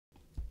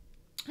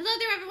Hello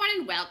there everyone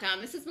and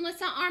welcome. This is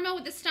Melissa Armo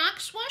with the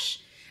Stock Swoosh,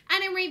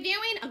 and I'm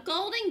reviewing a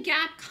Golden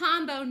Gap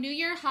Combo New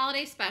Year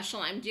Holiday Special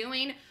I'm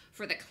doing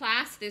for the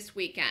class this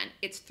weekend.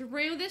 It's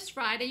through this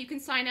Friday. You can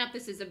sign up.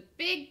 This is a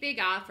big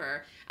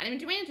offer, and I'm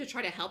doing it to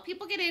try to help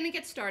people get in and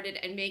get started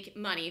and make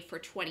money for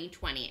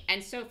 2020.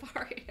 And so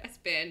far it has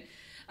been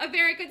a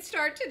very good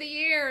start to the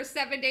year,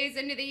 7 days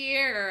into the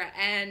year,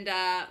 and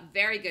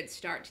very good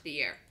start to the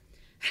year.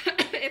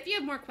 If you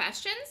have more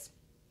questions,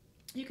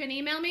 you can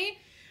email me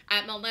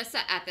at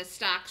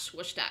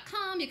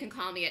melissa@thestockswoosh.com. You can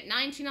call me at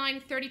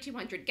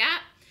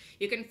 929-3200-GAP.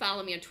 You can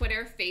follow me on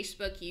Twitter,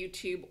 Facebook,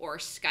 YouTube, or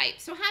Skype.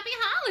 So happy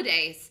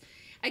holidays.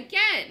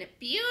 Again,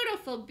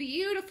 beautiful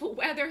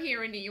weather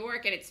here in New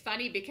York. And it's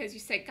funny because you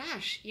say,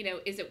 gosh, you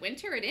know, is it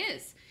winter? It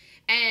is.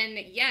 And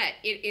yet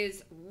it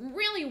is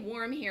really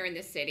warm here in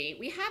the city.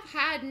 We have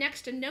had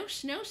next to no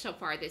snow so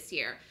far this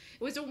year.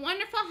 It was a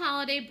wonderful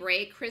holiday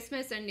break,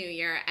 Christmas and New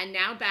Year, and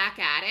now back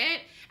at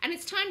it. And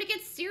it's time to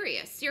get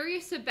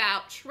serious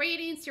about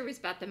trading, serious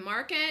about the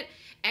market.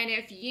 And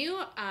if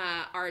you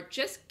are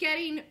just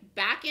getting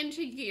back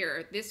into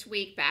gear this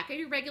week, back at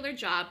your regular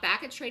job,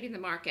 back at trading the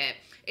market,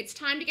 it's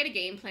time to get a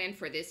game plan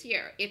for this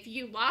year. If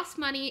you lost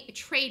money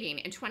trading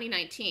in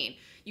 2019,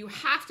 you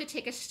have to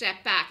take a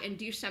step back and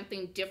do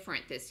something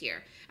different this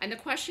year. And the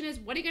question is,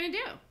 what are you going to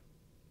do?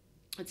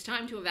 It's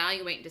time to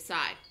evaluate and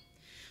decide.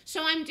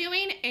 So I'm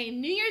doing a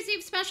New Year's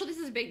Eve special. This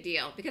is a big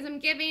deal because I'm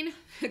giving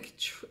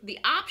the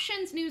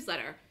options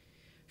newsletter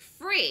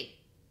free,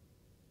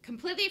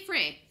 completely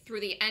free through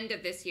the end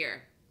of this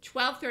year,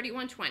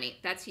 12/31/20.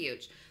 That's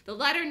huge. The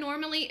letter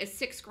normally is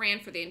 $6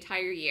 grand for the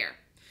entire year.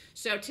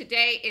 So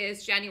today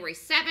is January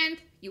 7th.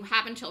 You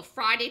have until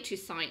Friday to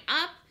sign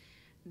up.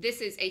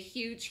 This is a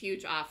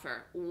huge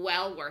offer.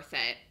 Well worth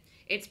it.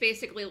 It's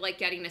basically like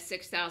getting a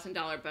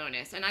 $6,000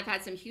 bonus. And I've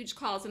had some huge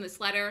calls in this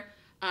letter.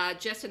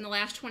 Just in the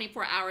last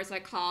 24 hours, I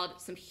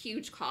called some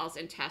huge calls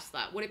in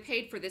Tesla. Would have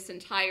paid for this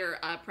entire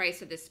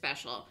price of this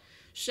special.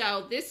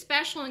 So this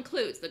special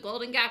includes the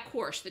Golden Gap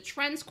course, the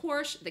Trends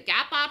course, the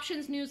Gap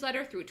Options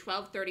newsletter through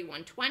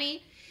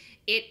 12/31/20.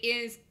 It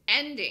is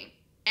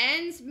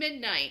ends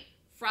midnight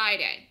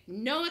Friday.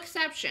 No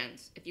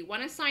exceptions. If you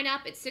want to sign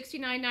up, it's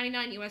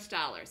 $69.99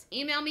 US.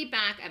 Email me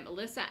back at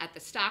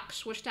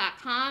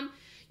melissa@thestockswoosh.com.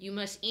 You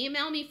must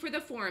email me for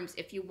the forms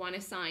if you want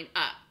to sign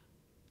up.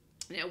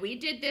 Now, we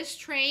did this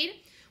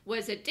trade,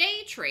 was a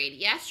day trade.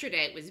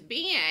 Yesterday, it was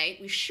BA.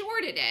 We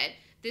shorted it.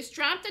 This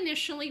dropped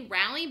initially,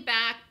 rallied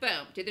back,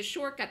 boom. Did the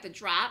short, got the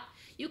drop.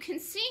 You can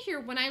see here,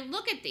 when I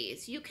look at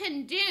these, you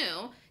can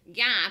do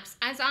gaps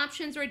as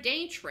options or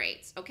day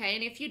trades, okay?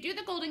 And if you do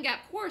the Golden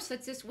Gap course,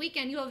 that's this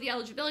weekend, you'll have the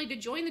eligibility to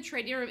join the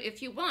trade here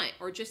if you want,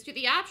 or just do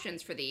the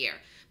options for the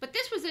year. But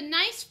this was a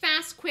nice,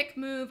 fast, quick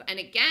move, and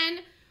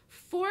again,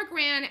 $4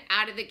 grand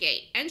out of the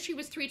gate. Entry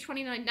was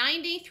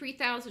 $329.90,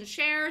 3,000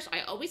 shares.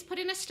 I always put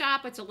in a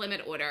stop. It's a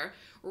limit order.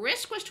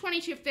 Risk was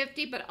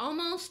 $22.50, but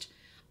almost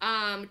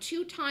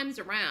 2 times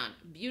around.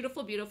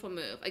 Beautiful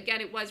move.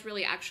 Again, it was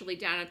really actually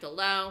down at the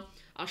low.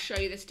 I'll show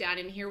you this down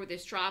in here where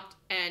this dropped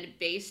and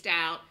based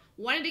out.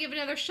 Wanted to give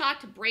another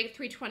shot to break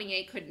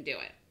 328, couldn't do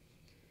it.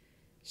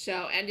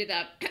 So ended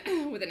up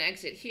with an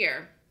exit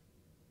here.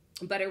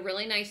 But a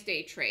really nice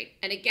day trade.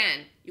 And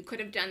again, you could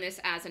have done this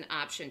as an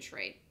option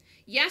trade.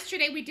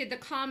 Yesterday, we did the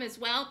COM as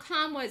well.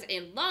 COM was a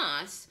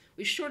loss.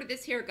 We shorted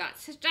this here, got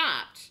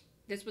stopped.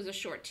 This was a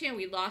short too.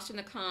 We lost in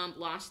the COM,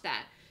 lost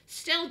that.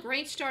 Still,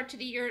 great start to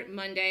the year,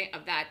 Monday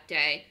of that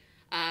day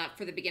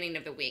for the beginning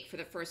of the week, for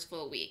the first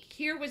full week.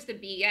 Here was the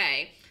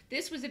BA.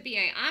 This was a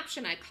BA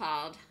option I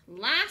called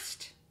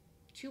last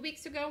 2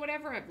 weeks ago,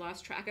 whatever. I've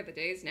lost track of the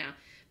days now.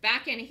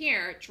 Back in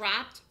here,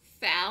 dropped,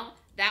 fell.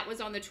 That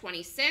was on the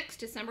 26th,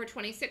 December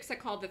 26th. I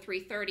called the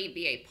 330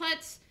 BA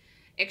puts.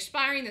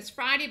 Expiring this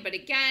Friday, but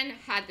again,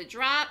 had the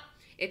drop.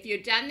 If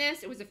you'd done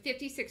this, it was a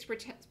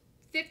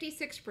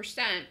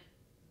 56%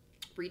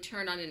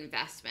 return on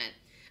investment.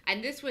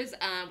 And this was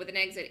with an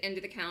exit into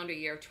the calendar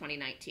year of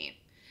 2019.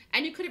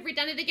 And you could have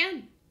redone it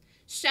again.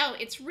 So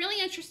it's really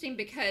interesting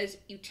because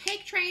you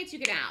take trades, you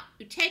get out.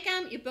 You take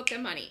them, you book the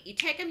money. You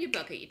take them, you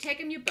book it. You take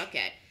them, you book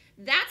it.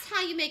 That's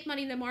how you make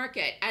money in the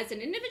market. As an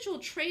individual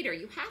trader,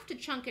 you have to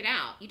chunk it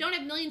out. You don't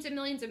have millions and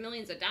millions and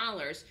millions of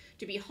dollars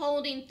to be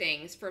holding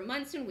things for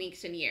months and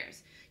weeks and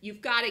years.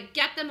 You've got to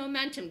get the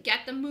momentum,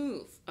 get the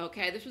move,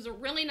 okay? This was a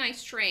really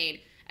nice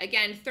trade.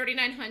 Again,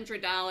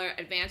 $3,900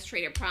 advanced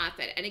trader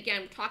profit. And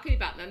again, talking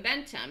about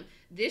momentum,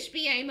 this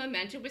BA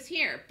momentum was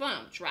here.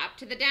 Boom, dropped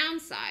to the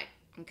downside,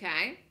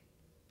 okay?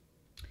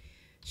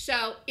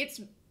 So it's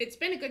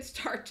been a good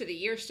start to the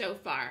year so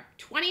far.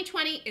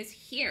 2020 is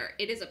here.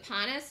 It is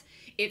upon us.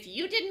 If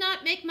you did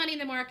not make money in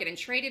the market and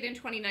traded in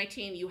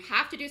 2019, you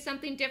have to do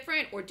something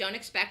different or don't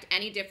expect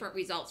any different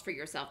results for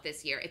yourself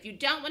this year. If you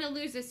don't want to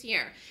lose this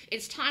year,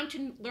 it's time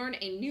to learn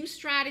a new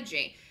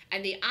strategy.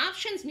 And the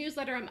options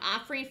newsletter I'm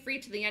offering free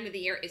to the end of the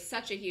year is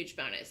such a huge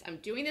bonus. I'm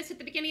doing this at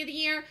the beginning of the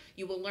year.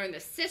 You will learn the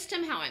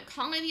system, how I'm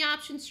calling the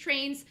options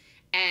trades,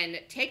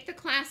 and take the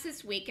class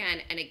this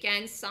weekend. And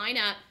again, sign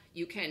up.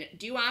 You can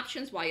do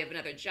options while you have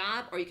another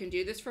job, or you can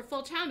do this for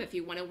full time if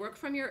you want to work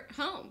from your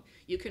home.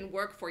 You can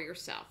work for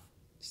yourself.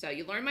 So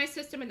you learn my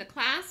system in the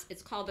class.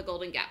 It's called the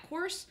Golden Gap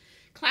course.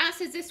 Class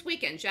is this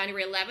weekend,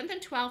 January 11th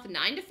and 12th,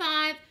 9 to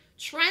 5.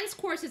 Trends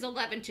course is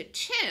 11 to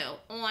 2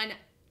 on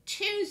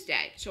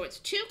Tuesday. So it's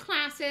 2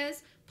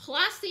 classes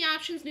plus the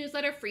options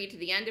newsletter free to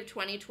the end of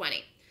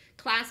 2020.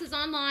 Classes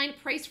online,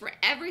 price for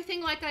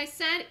everything, like I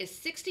said, is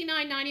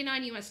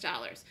 $69.99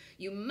 US.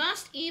 You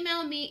must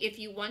email me if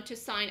you want to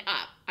sign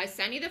up. I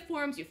send you the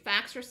forms, you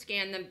fax or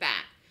scan them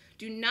back.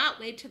 Do not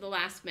wait to the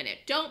last minute.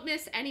 Don't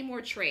miss any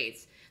more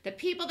trades. The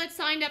people that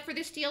signed up for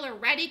this deal are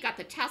ready, got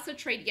the Tesla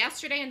trade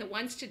yesterday and the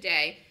ones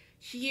today.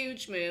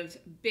 Huge moves,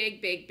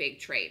 big, big, big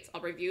trades.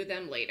 I'll review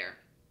them later.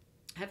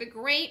 Have a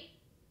great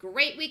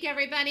week,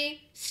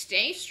 everybody.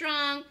 Stay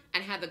strong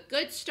and have a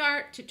good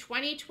start to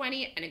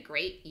 2020 and a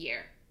great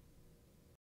year.